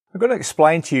I'm going to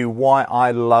explain to you why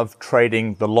I love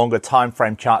trading the longer time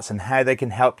frame charts and how they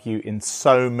can help you in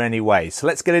so many ways. So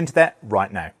let's get into that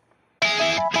right now.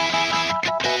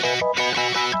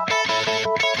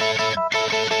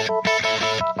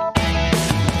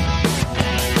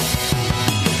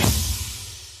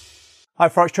 Hi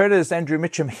Forex traders, Andrew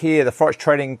Mitchum here, the Forex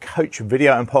Trading Coach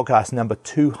video and podcast number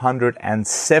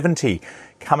 270,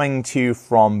 coming to you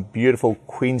from beautiful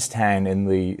Queenstown in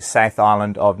the South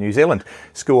Island of New Zealand.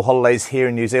 School holidays here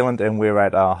in New Zealand, and we're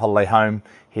at our holiday home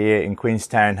here in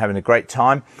Queenstown having a great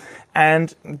time.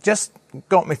 And just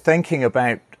got me thinking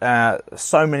about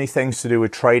so many things to do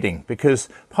with trading, because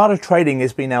part of trading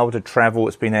is being able to travel,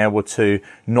 it's being able to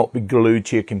not be glued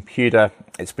to your computer,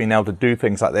 it's being able to do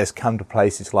things like this, come to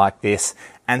places like this,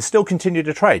 and still continue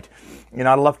to trade. You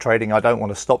know, I love trading, I don't want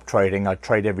to stop trading, I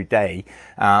trade every day,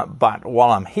 but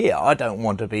while I'm here, I don't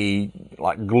want to be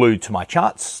like glued to my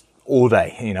charts all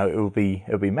day. You know, it'll be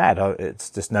mad,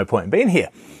 it's just no point in being here.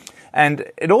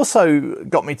 And it also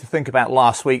got me to think about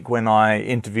last week when I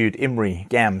interviewed Imre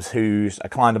Gams, who's a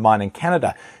client of mine in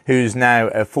Canada, who's now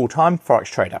a full-time Forex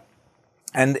trader.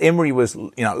 And Imre was,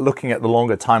 looking at the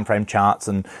longer time frame charts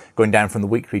and going down from the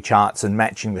weekly charts and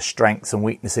matching the strengths and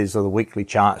weaknesses of the weekly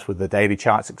charts with the daily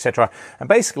charts, etc. And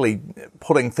basically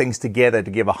putting things together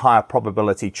to give a higher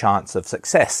probability chance of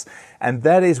success. And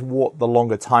that is what the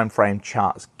longer time frame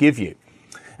charts give you.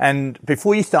 And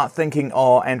before you start thinking,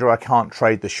 oh, Andrew, I can't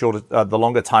trade the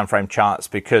longer time frame charts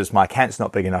because my account's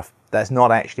not big enough, that's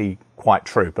not actually quite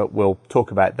true, but we'll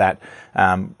talk about that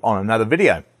on another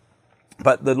video.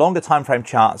 But the longer time frame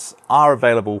charts are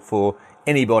available for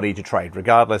anybody to trade,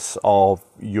 regardless of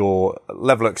your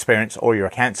level of experience or your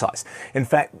account size. In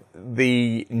fact,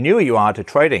 the newer you are to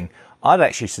trading, I'd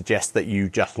actually suggest that you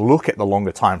just look at the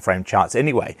longer time frame charts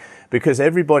anyway, because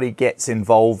everybody gets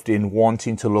involved in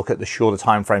wanting to look at the shorter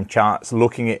time frame charts,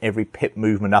 looking at every pip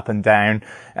movement up and down,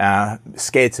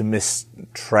 scared to miss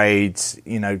trades,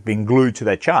 being glued to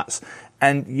their charts.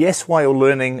 And yes, while you're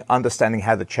learning, understanding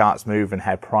how the charts move and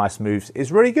how price moves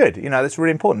is really good. That's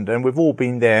really important. And we've all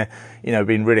been there,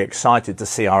 been really excited to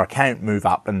see our account move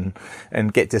up and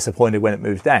get disappointed when it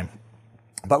moves down.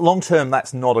 But long term,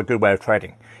 that's not a good way of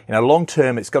trading. Long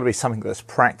term, it's got to be something that's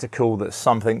practical, that's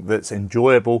something that's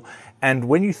enjoyable. And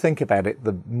when you think about it,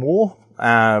 the more,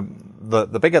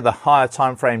 the bigger the higher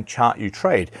time frame chart you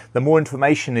trade, the more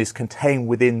information is contained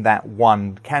within that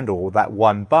one candle or that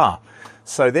one bar.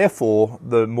 So therefore,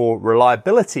 the more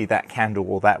reliability that candle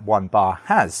or that one bar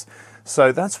has.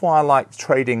 So that's why I like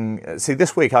trading. See,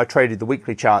 this week I traded the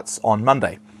weekly charts on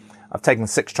Monday. I've taken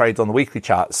 6 trades on the weekly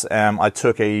charts. I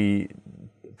took two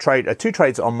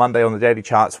trades on Monday on the daily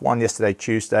charts, one yesterday,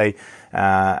 Tuesday,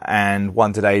 and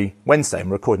one today, Wednesday.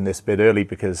 I'm recording this a bit early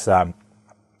because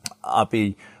I'll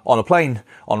be on a plane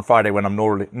on Friday when I'm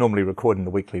normally recording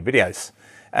the weekly videos.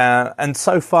 And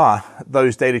so far,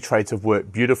 those daily trades have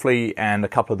worked beautifully, and a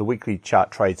couple of the weekly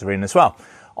chart trades are in as well.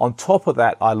 On top of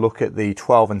that, I look at the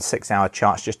 12 and 6 hour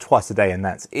charts just twice a day, and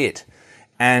that's it.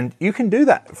 And you can do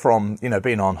that from,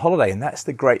 being on holiday, and that's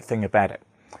the great thing about it.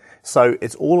 So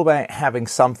it's all about having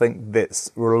something that's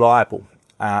reliable.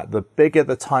 The bigger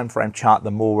the time frame chart,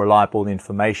 the more reliable the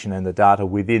information and the data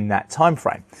within that time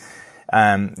frame.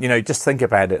 Just think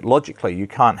about it logically. You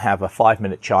can't have a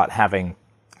 5-minute chart having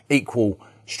equal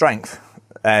strength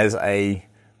as a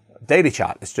daily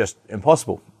chart. It's just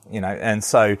impossible. And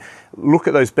so look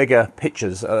at those bigger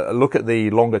pictures, look at the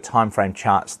longer time frame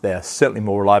charts. They're certainly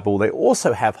more reliable. They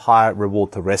also have higher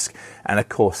reward to risk. And of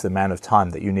course, the amount of time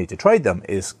that you need to trade them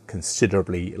is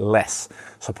considerably less.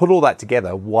 So put all that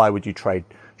together. Why would you trade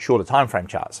shorter time frame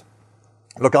charts?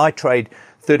 Look, I trade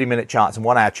 30-minute charts and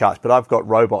 1-hour charts, but I've got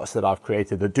robots that I've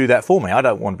created that do that for me. I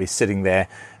don't want to be sitting there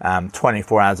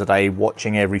 24 hours a day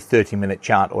watching every 30-minute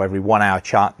chart or every 1-hour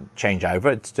chart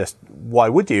changeover. It's just, why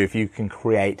would you? If you can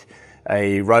create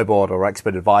a robot or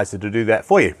expert advisor to do that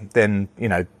for you, then,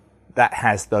 that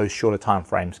has those shorter time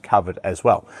frames covered as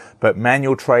well. But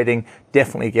manual trading,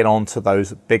 definitely get onto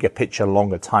those bigger picture,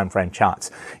 longer time frame charts.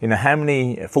 How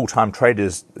many full-time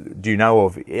traders do you know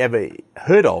of, ever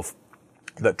heard of,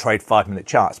 that trade 5-minute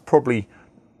charts? Probably,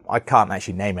 I can't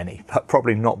actually name any, but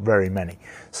probably not very many.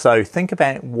 So think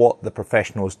about what the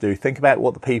professionals do. Think about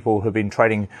what the people who've been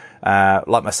trading,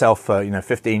 like myself for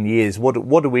 15 years. What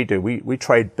do we do? We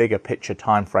trade bigger picture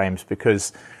time frames,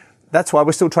 because that's why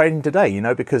we're still trading today.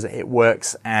 Because it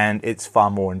works and it's far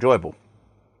more enjoyable.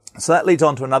 So that leads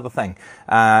on to another thing.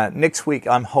 Next week,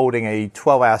 I'm holding a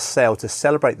 12-hour sale to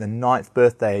celebrate the 9th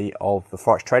birthday of the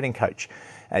Forex Trading Coach.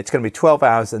 It's going to be 12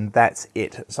 hours and that's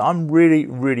it. So I'm really,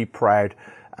 really proud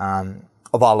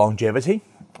of our longevity.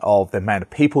 of the amount of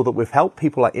people that we've helped.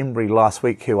 People like Imri last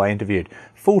week, who I interviewed,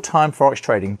 full-time Forex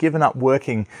trading, given up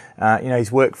working.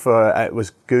 He's worked for, it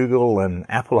was Google and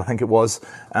Apple, I think it was.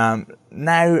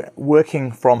 Now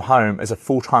working from home as a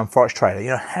full-time Forex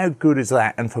trader. How good is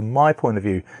that? And from my point of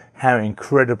view, how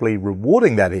incredibly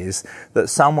rewarding that is, that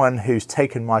someone who's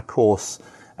taken my course,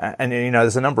 and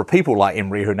there's a number of people like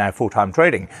Imri who are now full-time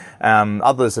trading.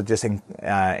 Others are just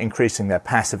increasing their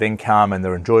passive income and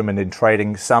their enjoyment in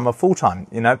trading. Some are full-time.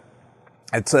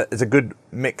 It's a good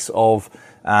mix of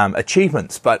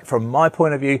achievements. But from my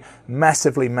point of view,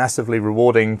 massively, massively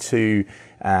rewarding to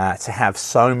have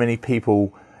so many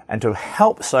people and to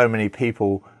help so many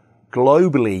people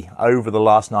globally over the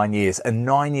last 9 years. And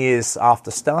 9 years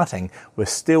after starting, we're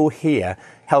still here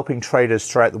helping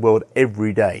traders throughout the world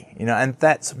every day. And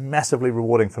that's massively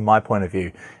rewarding from my point of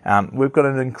view. We've got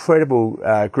an incredible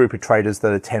group of traders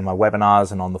that attend my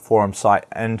webinars and on the forum site,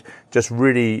 and just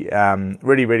really,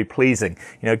 really pleasing.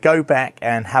 Go back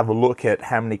and have a look at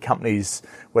how many companies,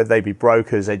 whether they be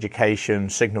brokers, education,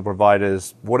 signal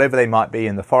providers, whatever they might be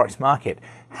in the Forex market,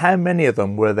 how many of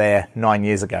them were there 9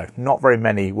 years ago? Not very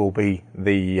many will be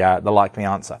the likely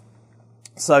answer.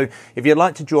 So if you'd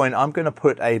like to join, I'm going to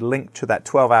put a link to that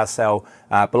 12-hour sale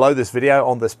below this video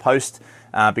on this post.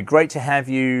 It'd be great to have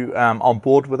you on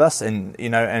board with us,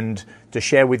 and to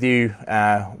share with you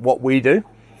what we do.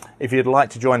 If you'd like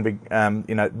to join,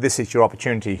 this is your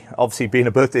opportunity. Obviously, being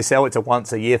a birthday sale, it's a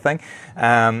once-a-year thing.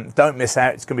 Don't miss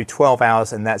out. It's going to be 12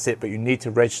 hours, and that's it. But you need to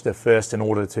register first in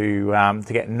order to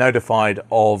get notified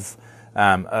of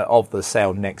the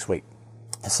sale next week.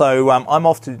 So I'm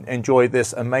off to enjoy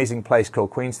this amazing place called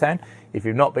Queenstown. If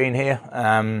you've not been here,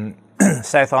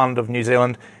 South Island of New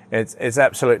Zealand, it's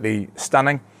absolutely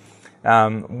stunning.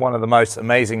 One of the most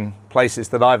amazing places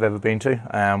that I've ever been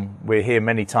to. We're here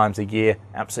many times a year.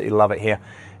 Absolutely love it here.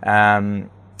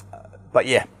 But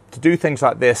yeah, to do things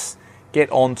like this, get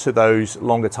onto those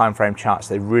longer time frame charts.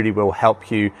 They really will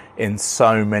help you in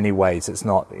so many ways. It's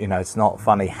not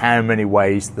funny how many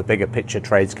ways the bigger picture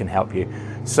trades can help you.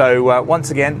 So once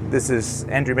again, this is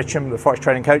Andrew Mitcham, the Forex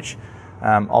Trading Coach,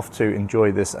 off to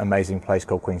enjoy this amazing place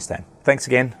called Queenstown. Thanks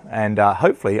again, and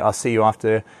hopefully I'll see you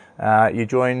after you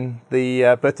join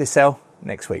the birthday sale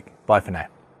next week. Bye for now.